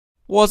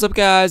What's up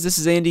guys, this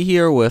is Andy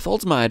here with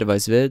MohammadAG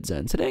Vids,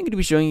 and today I'm going to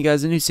be showing you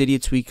guys a new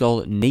Cydia tweak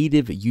called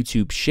Native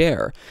YouTube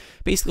Share.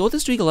 Basically what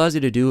this tweak allows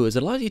you to do is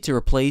it allows you to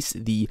replace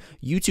the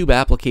YouTube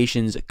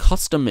application's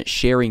custom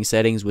sharing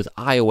settings with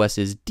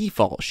iOS's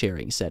default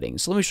sharing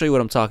settings. So let me show you what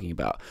I'm talking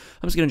about.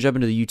 I'm just going to jump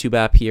into the YouTube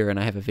app here and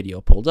I have a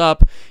video pulled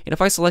up, and if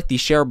I select the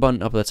share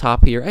button up at the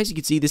top here, as you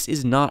can see this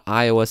is not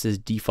iOS's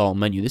default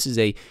menu. This is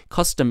a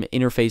custom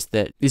interface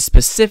that is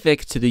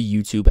specific to the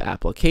YouTube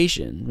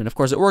application, and of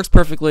course it works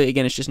perfectly.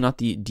 Again, it's just not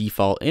the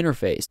default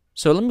interface.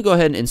 So let me go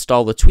ahead and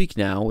install the tweak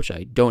now, which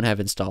I don't have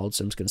installed,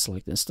 so I'm just going to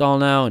select install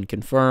now and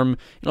confirm,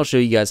 and I'll show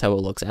you guys how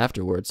it looks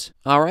afterwards.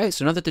 Alright,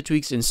 so now that the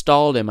tweak's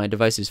installed and my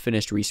device is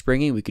finished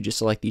respringing, we could just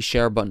select the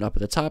share button up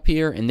at the top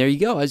here, and there you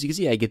go. As you can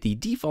see, I get the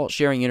default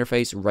sharing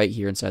interface right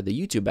here inside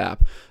the YouTube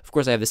app. Of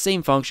course, I have the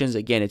same functions.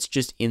 Again, it's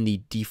just in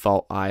the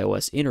default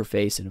iOS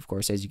interface, and of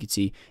course, as you can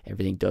see,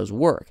 everything does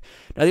work.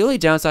 Now, the only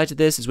downside to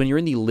this is when you're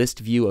in the list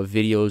view of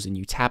videos and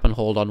you tap and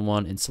hold on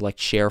one and select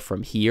share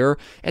from here,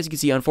 as you can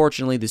see,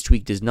 unfortunately, this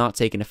tweak does not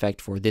take an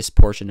effect for this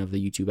portion of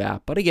the YouTube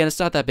app. But again, it's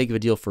not that big of a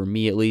deal for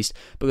me, at least,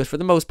 because for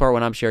the most part,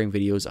 when I'm sharing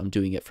videos, I'm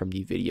doing it from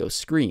the video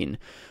screen.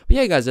 But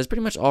yeah, guys, that's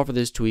pretty much all for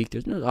this tweak.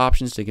 There's no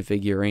options to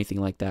configure or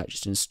anything like that.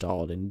 Just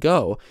install it and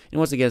go. And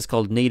once again, it's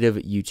called Native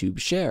YouTube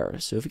Share.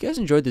 So if you guys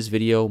enjoyed this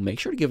video, make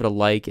sure to give it a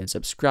like and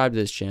subscribe to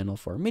this channel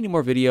for many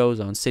more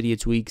videos on Cydia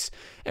tweaks,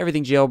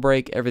 everything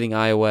Jailbreak, everything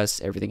iOS,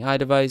 everything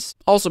iDevice.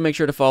 Also, make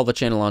sure to follow the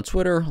channel on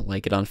Twitter,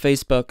 like it on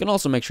Facebook, and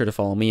also make sure to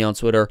follow me on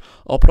Twitter.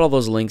 I'll put all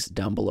those links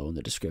down below in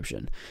the description.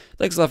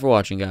 Thanks a lot for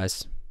watching,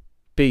 guys.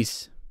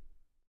 Peace.